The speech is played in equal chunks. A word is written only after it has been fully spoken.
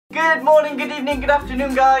Good morning, good evening, good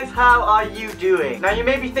afternoon guys, how are you doing? Now you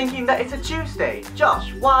may be thinking that it's a Tuesday.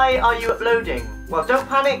 Josh, why are you uploading? Well, don't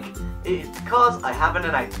panic, it is because I have an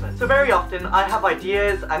announcement. So very often I have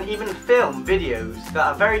ideas and even film videos that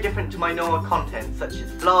are very different to my normal content, such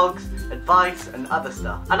as vlogs, advice and other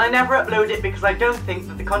stuff. And I never upload it because I don't think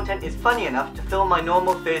that the content is funny enough to fill my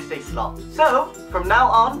normal Thursday slot. So, from now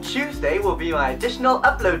on, Tuesday will be my additional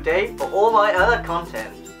upload day for all my other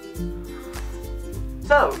content.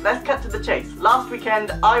 So, let's cut to the chase. Last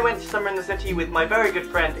weekend, I went to Summer in the City with my very good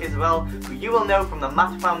friend Isabel, who you will know from the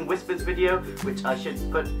Matterfound Whispers video, which I should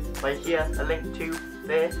put right here, a link to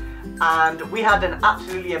there. And we had an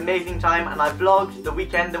absolutely amazing time, and I vlogged the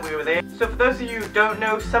weekend that we were there. So for those of you who don't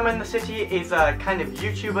know, Summer in the City is a kind of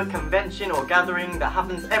YouTuber convention or gathering that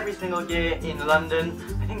happens every single year in London.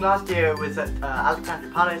 I think last year it was at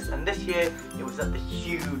Alexandra Palace, and this year it was at the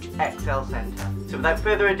huge XL Centre. So without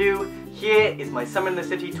further ado, here is my Summer in the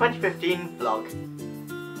City 2015 vlog.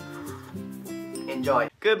 Enjoy.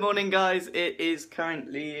 Good morning guys, it is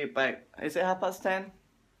currently about, is it 10:30?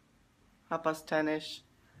 10:30ish.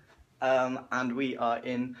 And we are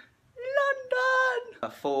in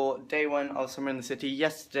London for day one of Summer in the City.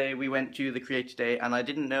 Yesterday we went to the Creator Day and I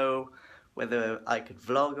didn't know whether I could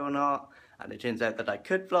vlog or not, and it turns out that I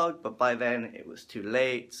could vlog, but by then it was too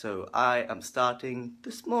late, so I am starting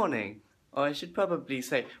this morning. Or I should probably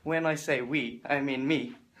say, when I say we, I mean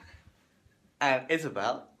me and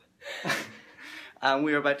Isabel. And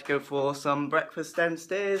we're about to go for some breakfast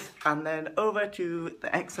downstairs and then over to the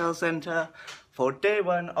XL Centre for day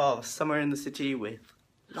one of Summer in the City with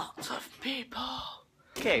lots of people.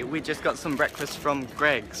 Okay, we just got some breakfast from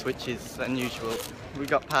Greg's, which is unusual. We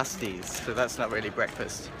got pasties, so that's not really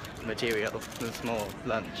breakfast material, it's more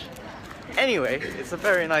lunch. Anyway, it's a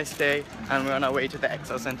very nice day and we're on our way to the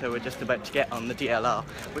XL Centre. We're just about to get on the DLR,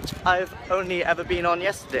 which I've only ever been on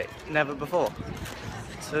yesterday, never before.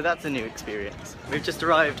 So that's a new experience. We've just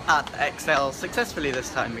arrived at XL successfully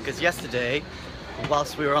this time because yesterday,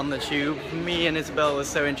 whilst we were on the tube, me and Isabel were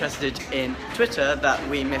so interested in Twitter that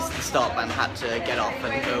we missed the stop and had to get off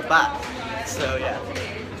and go back. So yeah,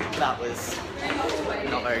 that was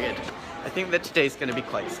not very good. I think that today's going to be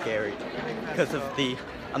quite scary because of the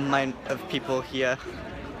amount of people here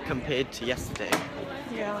compared to yesterday.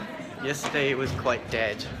 Yeah. Yesterday was quite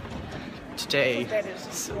dead. Today,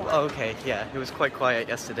 okay, yeah, it was quite quiet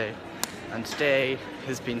yesterday, and today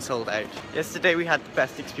has been sold out. Yesterday we had the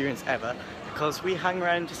best experience ever because we hung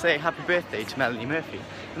around to say happy birthday to Melanie Murphy,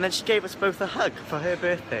 and then she gave us both a hug for her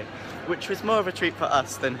birthday, which was more of a treat for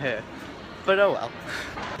us than her. But oh well.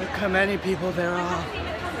 Look how many people there are.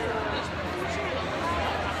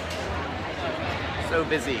 So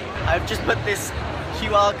busy. I've just put this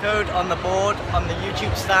QR code on the board on the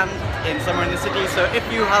YouTube stand in Summer in the City, so if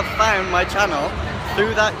you have found my channel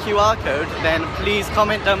through that QR code, then please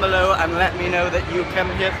comment down below and let me know that you come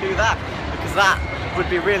here through that, because that would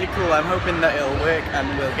be really cool. I'm hoping that it'll work and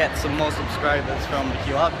we'll get some more subscribers from the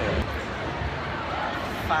QR code.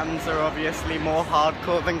 Fans are obviously more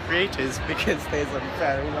hardcore than creators because there's a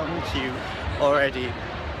very long queue already.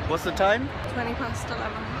 What's the time?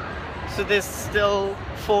 11:20. So there's still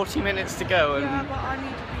 40 minutes to go and... Yeah, but I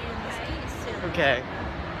need to be in this queue soon. Okay.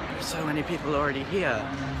 There's so many people already here.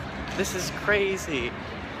 This is crazy.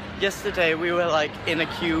 Yesterday we were like in a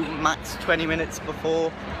queue max 20 minutes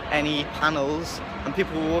before any panels and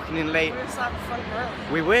people were walking in late. We were sat in the front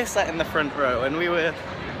row. We were sat in the front row and we were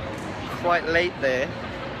quite late there.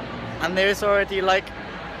 And there's already like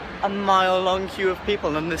a mile-long queue of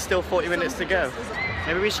people and there's still 40 minutes to go.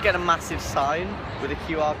 Maybe we should get a massive sign with a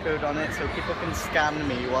QR code on it so people can scan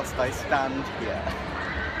me whilst I stand here.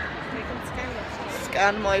 They can scan it.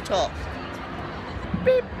 Scan my top.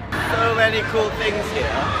 Beep. So many cool things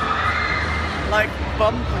here. Like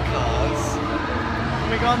bumper cars. Can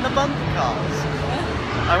we go on the bumper cars?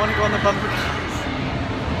 I want to go on the bumper cars.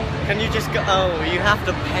 Can you just go? Oh, you have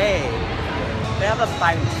to pay. They have a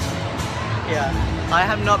bounce here. I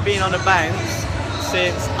have not been on a bounce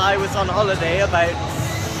since I was on holiday about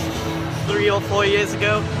 3 or 4 years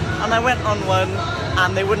ago, and I went on one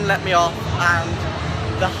and they wouldn't let me off, and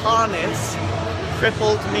the harness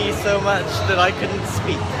crippled me so much that I couldn't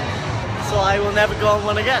speak. So I will never go on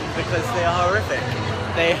one again because they are horrific.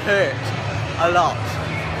 They hurt a lot.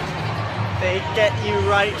 They get you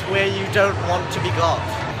right where you don't want to be got.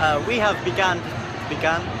 We have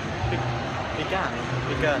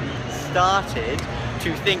started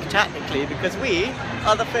to think tactically because we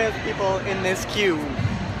are the first people in this queue.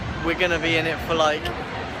 We're gonna be in it for like,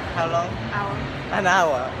 how long? An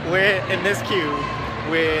hour. We're in this queue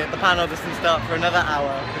where the panel doesn't start for another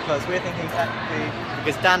hour because we're thinking tactically,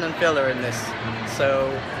 because Dan and Phil are in this. So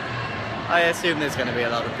I assume there's going to be a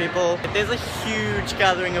lot of people. There's a huge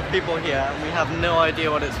gathering of people here and we have no idea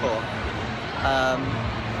what it's for.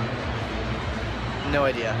 No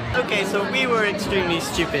idea. Okay, so we were extremely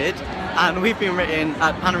stupid and we've been written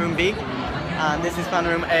at Panel Room B and this is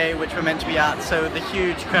Panel Room A, which we're meant to be at, so the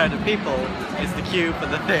huge crowd of people is the queue for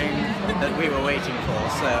the thing that we were waiting for,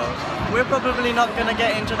 so we're probably not going to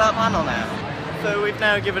get into that panel now. So we've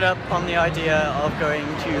now given up on the idea of going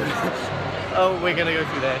to oh, we're going to go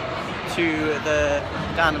through there, to the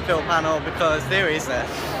Dan and Phil panel because there is a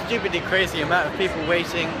stupidly crazy amount of people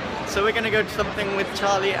waiting, so we're going to go to something with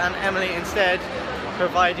Charlie and Emily instead,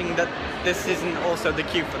 providing that this isn't also the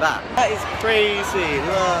queue for that. That is crazy,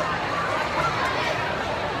 look.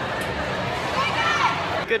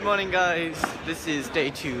 Good morning guys, this is day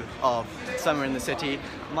 2 of summer in the city.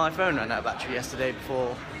 My phone ran out of battery yesterday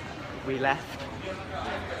before we left.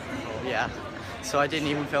 Oh, yeah, so I didn't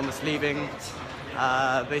even film us leaving.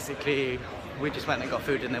 Basically we just went and got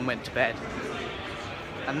food and then went to bed.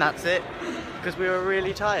 And that's it, because we were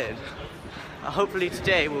really tired. Hopefully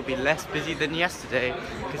today will be less busy than yesterday,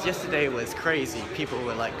 because yesterday was crazy. People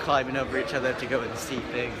were like climbing over each other to go and see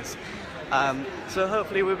things. So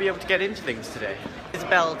hopefully we'll be able to get into things today.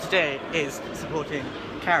 Isabel today is supporting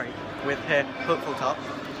Carrie with her hopeful top.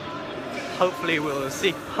 Hopefully we will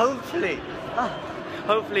see, hopefully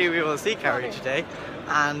we will see Carrie today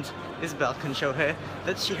and Isabel can show her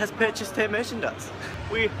that she has purchased her merchandise.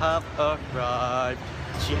 We have arrived.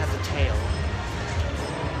 She has a tail.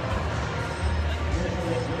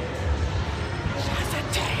 She has a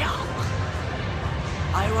tail.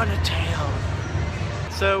 I want a tail.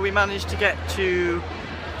 So we managed to get to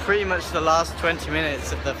pretty much the last 20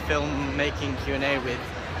 minutes of the filmmaking Q&A with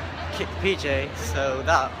Kit PJ, so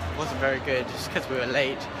that wasn't very good just because we were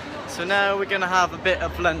late. So now we're going to have a bit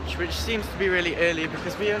of lunch, which seems to be really early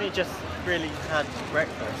because we only just really had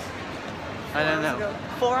breakfast. I don't know.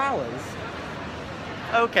 4 hours?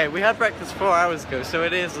 Okay, we had breakfast 4 hours ago, so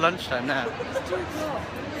it is lunchtime now. It's 2 o'clock.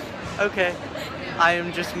 Okay, I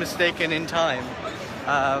am just mistaken in time.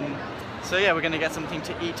 So yeah, we're going to get something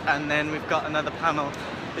to eat and then we've got another panel.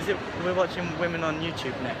 We're watching Women on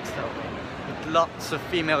YouTube next, so with lots of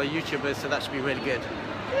female YouTubers, so that should be really good.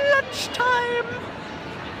 Lunchtime!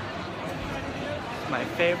 My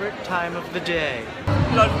favorite time of the day.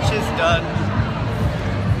 Lunch is done.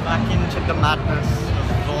 Back into the madness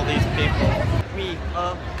of all these people. We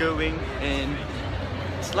are going in.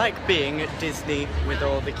 It's like being at Disney with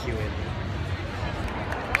all the queuing.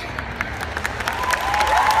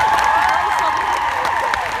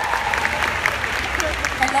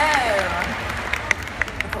 Look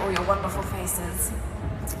at all your wonderful faces.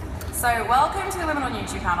 So, welcome to the Women on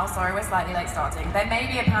YouTube panel. Sorry, we're slightly late starting. There may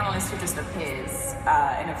be a panelist who just appears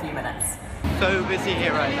in a few minutes. So busy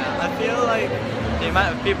here right now. I feel like the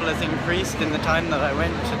amount of people has increased in the time that I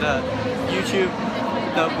went to the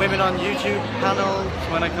Women on YouTube panel.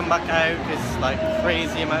 When I come back out, it's like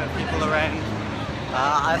crazy amount of people around.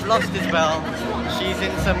 I've lost Isabel. She's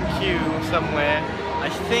in some queue somewhere. I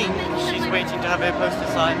think she's waiting to have her poster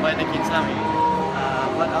signed by Nikki and Sammy,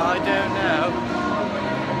 but I don't know.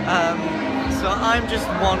 So I'm just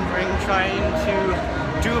wandering, trying to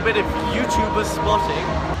do a bit of YouTuber spotting.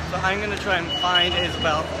 So I'm going to try and find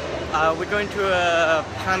Isabel. We're going to a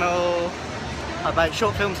panel about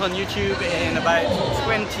short films on YouTube in about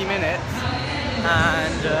 20 minutes,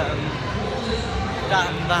 and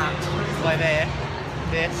that is why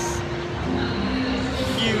this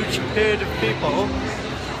huge herd of people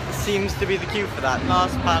seems to be the queue for that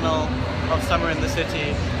last panel of Summer in the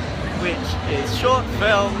City, which is short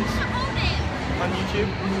films on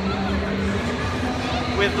YouTube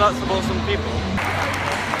with lots of awesome people.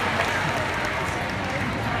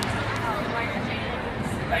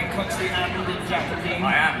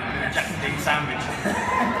 I am a Jack and Dean sandwich.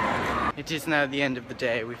 It is now the end of the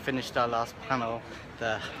day. We finished our last panel,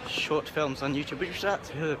 the short films on YouTube,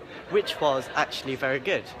 which was actually very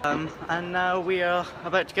good. And now we are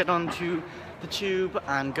about to get onto the tube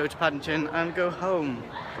and go to Paddington and go home,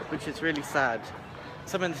 which is really sad.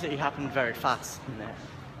 Summer in the City happened very fast, didn't it?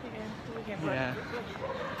 Yeah,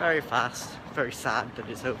 very fast, very sad that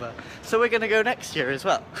it's over. So we're gonna go next year as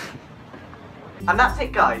well. And that's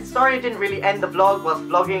it guys. Sorry I didn't really end the vlog whilst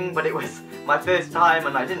vlogging, but it was my first time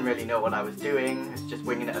and I didn't really know what I was doing. I was just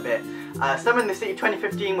winging it a bit. Summer in the City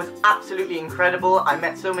 2015 was absolutely incredible. I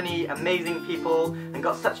met so many amazing people and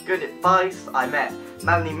got such good advice. I met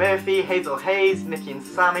Melanie Murphy, Hazel Hayes, Nikki and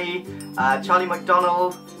Sammy, Charlie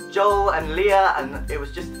McDonald, Joel and Leah, and it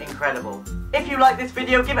was just incredible. If you like this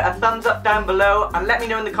video, give it a thumbs up down below and let me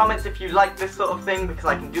know in the comments if you like this sort of thing, because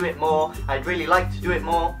I can do it more. I'd really like to do it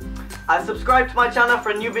more. and subscribe to my channel for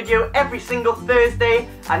a new video every single Thursday,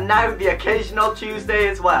 and now the occasional Tuesday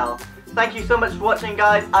as well. Thank you so much for watching,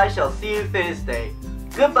 guys. I shall see you Thursday.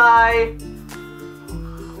 Goodbye!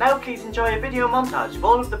 Now please enjoy a video montage of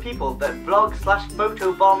all of the people that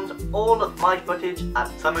vlog/photobombed all of my footage at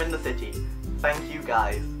Summer in the City. Thank you,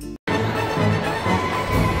 guys.